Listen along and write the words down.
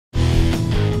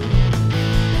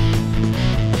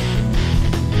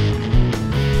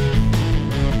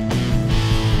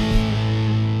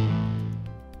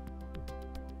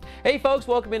Hey folks,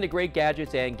 welcome into Great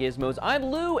Gadgets and Gizmos. I'm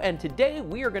Lou, and today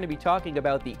we are going to be talking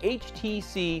about the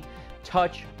HTC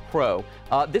Touch Pro.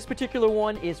 This particular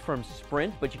one is from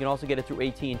Sprint, but you can also get it through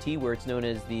AT&T, where it's known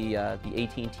as the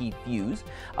AT&T Fuse.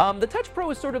 The Touch Pro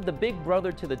is sort of the big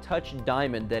brother to the Touch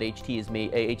Diamond that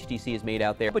HTC has made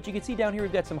out there. But you can see down here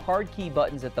we've got some hard key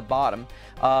buttons at the bottom.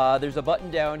 There's a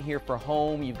button down here for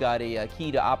home. You've got a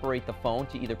key to operate the phone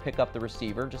to either pick up the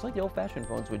receiver, just like the old-fashioned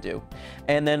phones would do.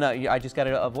 And then I just got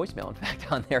a voicemail, in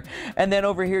fact, on there. And then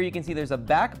over here you can see there's a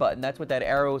back button. That's what that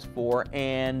arrow is for.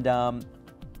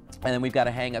 And then we've got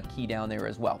a hang-up key down there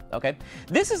as well, okay?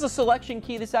 This is a selection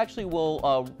key. This actually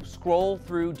will scroll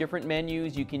through different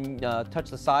menus. You can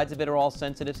touch the sides of it, are all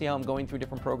sensitive. See how I'm going through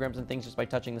different programs and things just by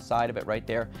touching the side of it right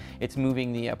there. It's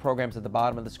moving the programs at the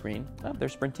bottom of the screen. Oh,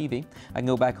 there's Sprint TV. I can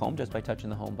go back home just by touching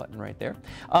the home button right there.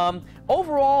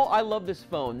 Overall, I love this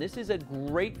phone. This is a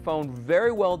great phone,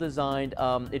 very well designed.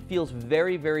 It feels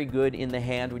very, very good in the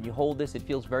hand. When you hold this, it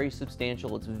feels very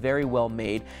substantial. It's very well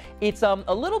made. It's a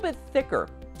little bit thicker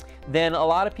than a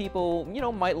lot of people,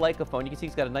 might like a phone. You can see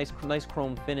it's got a nice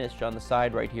chrome finish on the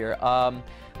side right here.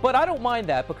 But I don't mind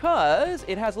that because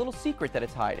it has a little secret that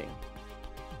it's hiding.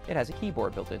 It has a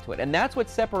keyboard built into it, and that's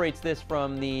what separates this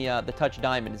from the Touch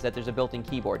Diamond, is that there's a built-in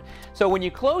keyboard. So when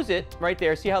you close it right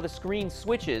there, see how the screen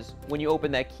switches when you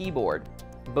open that keyboard?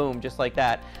 Boom, just like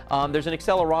that. There's an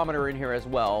accelerometer in here as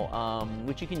well,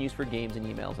 which you can use for games and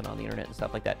emails and on the internet and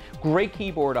stuff like that. Great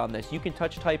keyboard on this. You can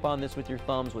touch type on this with your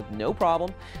thumbs with no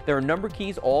problem. There are number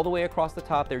keys all the way across the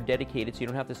top. They're dedicated, so you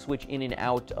don't have to switch in and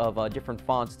out of different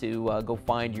fonts to go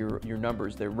find your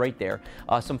numbers. They're right there.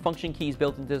 Some function keys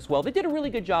built into this as well. They did a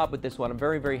really good job with this one. I'm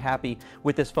very, very happy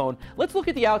with this phone. Let's look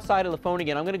at the outside of the phone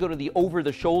again. I'm going to go to the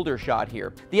over-the-shoulder shot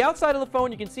here. The outside of the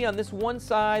phone, you can see on this one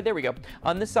side, there we go.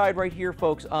 On this side right here,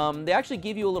 folks, they actually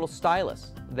give you a little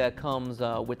stylus that comes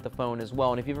with the phone as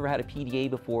well. And if you've ever had a PDA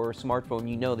before or a smartphone,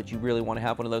 you know that you really want to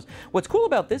have one of those. What's cool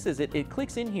about this is it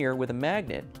clicks in here with a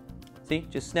magnet. See,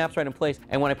 just snaps right in place.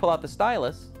 And when I pull out the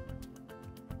stylus,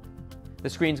 the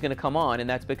screen's going to come on, and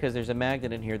that's because there's a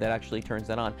magnet in here that actually turns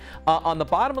that on. On the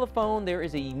bottom of the phone, there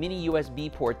is a mini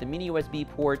USB port. The mini USB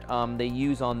port they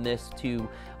use on this to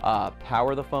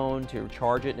power the phone, to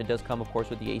charge it, and it does come, of course,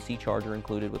 with the AC charger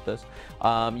included with this.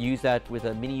 Use that with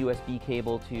a mini USB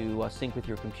cable to sync with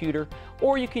your computer,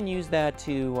 or you can use that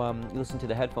to listen to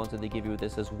the headphones that they give you with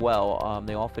this as well.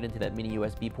 They all fit into that mini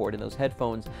USB port, and those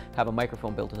headphones have a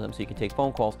microphone built into them so you can take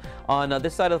phone calls. On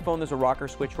this side of the phone, there's a rocker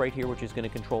switch right here, which is going to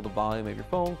control the volume of your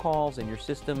phone calls and your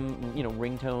system,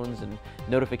 ringtones and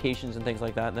notifications and things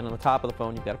like that. And then on the top of the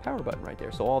phone, you've got a power button right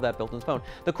there. So all that built in the phone.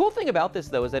 The cool thing about this,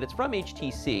 though, is that it's from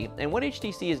HTC. And what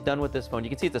HTC has done with this phone, you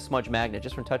can see it's a smudge magnet.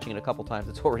 Just from touching it a couple times,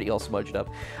 it's already all smudged up.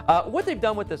 What they've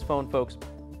done with this phone, folks,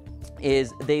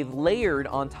 is they've layered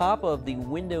on top of the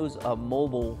Windows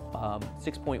Mobile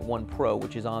 6.1 Pro,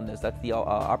 which is on this. That's the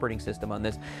operating system on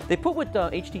this. They put what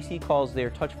HTC calls their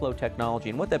touch flow technology.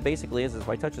 And what that basically is if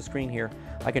I touch the screen here,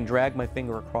 I can drag my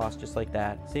finger across just like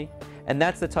that. See? And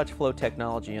that's the touch flow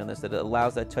technology on this, that it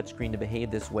allows that touch screen to behave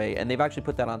this way. And they've actually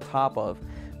put that on top of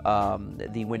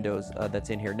the Windows that's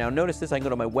in here. Now notice this, I can go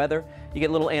to my weather. You get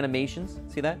little animations.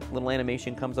 See that? Little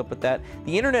animation comes up with that.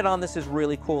 The internet on this is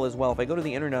really cool as well. If I go to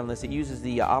the internet on this, it uses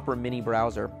the Opera Mini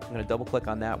browser. I'm going to double click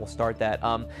on that. We'll start that.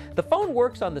 The phone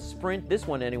works on the Sprint, this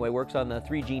one anyway, works on the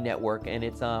 3G network, and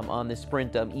it's on the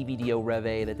Sprint EVDO Rev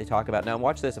A that they talk about. Now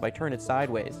watch this. If I turn it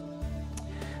sideways,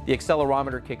 the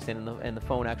accelerometer kicks in and the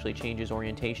phone actually changes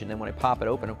orientation. Then when I pop it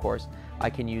open, of course, I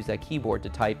can use that keyboard to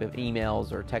type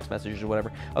emails or text messages or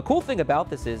whatever. A cool thing about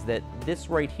this is that this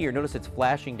right here, notice it's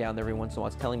flashing down every once in a while.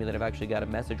 It's telling me that I've actually got a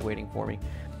message waiting for me.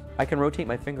 I can rotate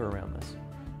my finger around this,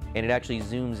 and it actually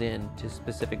zooms in to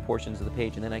specific portions of the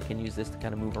page, and then I can use this to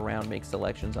kind of move around, make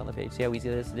selections on the page. See how easy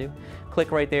that is to do? Click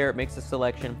right there, it makes a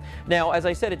selection. Now, as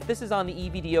I said, this is on the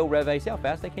EVDO Rev A. See how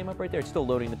fast that came up right there? It's still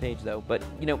loading the page, though. But,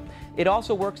 it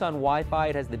also works on Wi-Fi.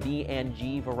 It has the B and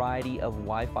G variety of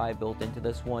Wi-Fi built into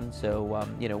this one. So,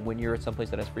 when you're at someplace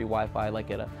that has free Wi-Fi,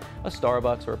 like at a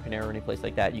Starbucks or a Panera or any place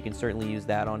like that, you can certainly use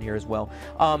that on here as well.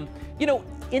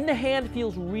 In the hand,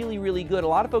 feels really, really good. A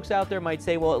lot of folks out there might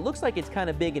say, well, it looks like it's kind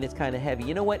of big and it's kind of heavy.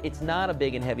 You know what? It's not a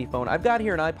big and heavy phone. I've got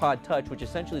here an iPod Touch, which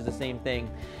essentially is the same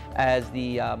thing as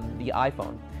the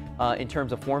iPhone in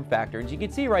terms of form factor. And you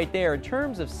can see right there, in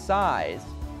terms of size,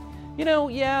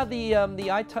 yeah, the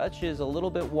iTouch is a little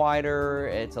bit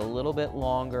wider, it's a little bit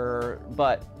longer,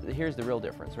 but here's the real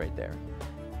difference right there.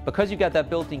 Because you've got that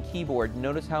built-in keyboard,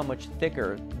 notice how much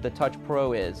thicker the Touch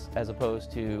Pro is as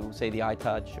opposed to, say, the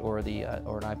iTouch or an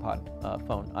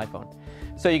iPhone.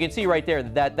 So you can see right there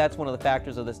that that's one of the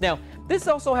factors of this. Now, this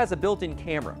also has a built-in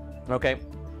camera, okay?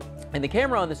 And the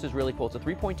camera on this is really cool. It's a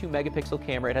 3.2 megapixel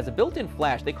camera. It has a built-in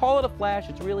flash. They call it a flash.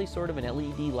 It's really sort of an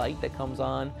LED light that comes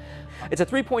on. It's a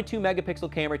 3.2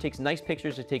 megapixel camera. It takes nice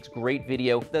pictures. It takes great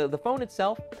video. The phone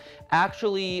itself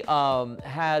actually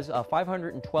has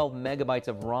 512 megabytes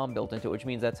of ROM built into it, which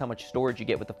means that's how much storage you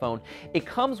get with the phone. It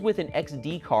comes with an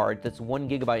XD card that's 1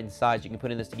 gigabyte in size. You can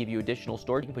put in this to give you additional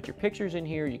storage. You can put your pictures in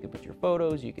here. You can put your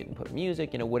photos. You can put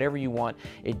music, whatever you want.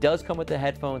 It does come with the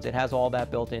headphones. It has all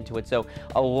that built into it. So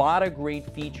a lot of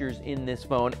great features in this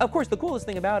phone. Of course, the coolest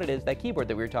thing about it is that keyboard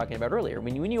that we were talking about earlier.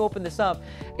 When you open this up,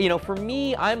 for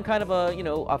me, I'm kind of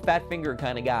a fat finger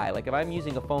kind of guy. Like if I'm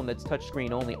using a phone that's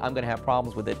touchscreen only, I'm going to have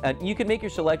problems with it. And you can make your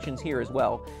selections here as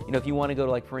well. If you want to go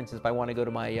to, like, for instance, if I want to go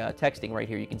to my texting right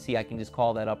here, you can see I can just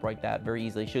call that up right that very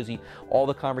easily. It shows you all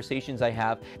the conversations I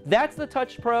have. That's the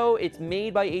Touch Pro. It's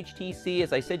made by HTC.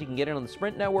 As I said, you can get it on the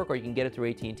Sprint network or you can get it through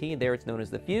AT&T, and there it's known as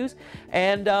the Fuse.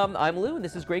 And I'm Lou, and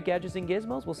this is Great Gadgets and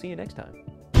Gizmos. We'll see you next time.